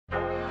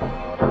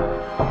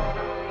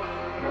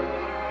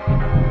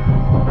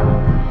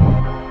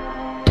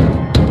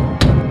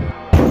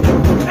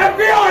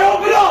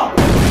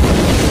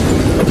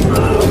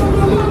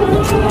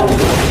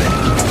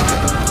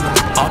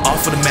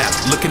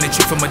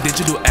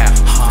digital app.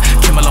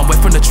 Came a long way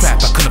from the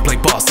trap. I couldn't play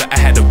ball, so I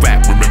had to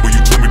rap. Remember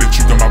you told me that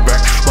you got my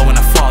back, but when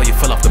I fall, you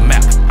fell off the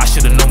map. I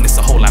should've known this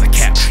a whole lot of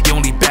cap. You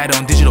only bad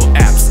on digital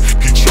apps.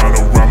 He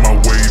tryna ride my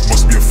wave,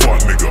 must be a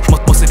fart nigga.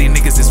 Most of these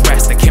niggas is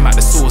rats that came out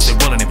the sewers, they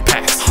rolling in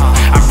packs.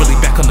 I'm really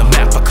back on the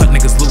map. I cut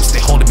niggas loose, they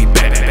holding me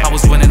back. I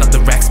was running up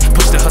the racks,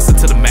 push the hustle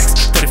to the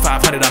max.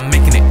 3500, I'm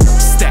making it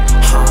stack.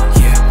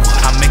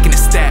 I'm making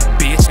it stack,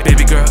 bitch.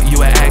 Baby girl,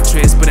 you an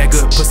actress, but that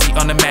good pussy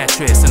on the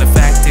mattress. And the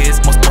fact is,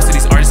 most of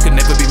these artists could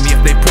never be me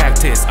if they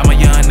practice. I'm a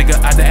young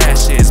nigga out the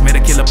ashes, made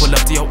a killer pull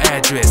up to your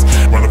address.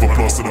 Round of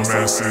applause to the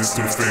masses,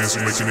 to the fans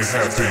who making it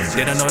happen.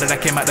 They don't know that I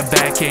came out the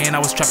back end. I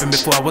was trapping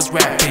before I was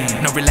rapping.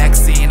 No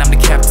relaxing, I'm the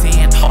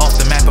captain. Off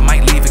the map, I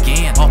might leave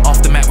again.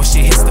 Off the map when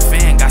shit hits the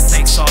fan. Got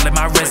snakes all in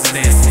my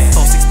residence.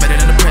 FourSixx better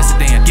than the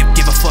president.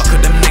 Give a fuck who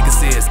them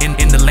niggas is.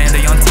 In the land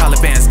of young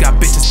Talibans, got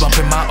bitches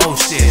bumping my old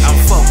shit. I'm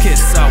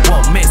focused, so I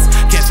won't miss.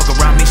 Can't fuck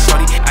around me,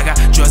 shorty. I got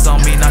drugs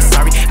on me, not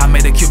sorry. I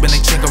made a Cuban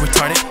link chain go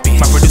retarded.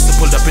 My producer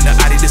pulled up in the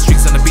Audi, the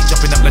streets on the beach,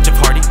 jumping up like a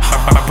party.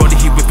 My brody,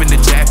 he whipping the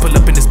Jag, pull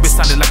up in this bitch,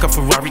 sounded like a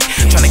Ferrari.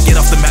 Tryna get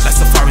off the map like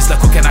safaris,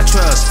 like who can I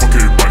trust? Fuck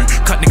everybody.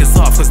 Cut niggas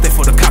off, cause they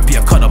for the copy.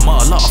 I cut them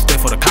all off, they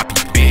for the copy,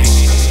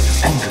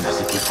 bitch. And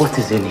as a gift, what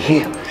is in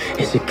here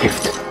is a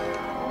gift.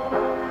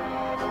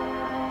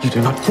 You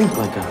do not think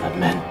like other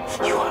men.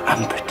 You are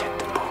unprotected.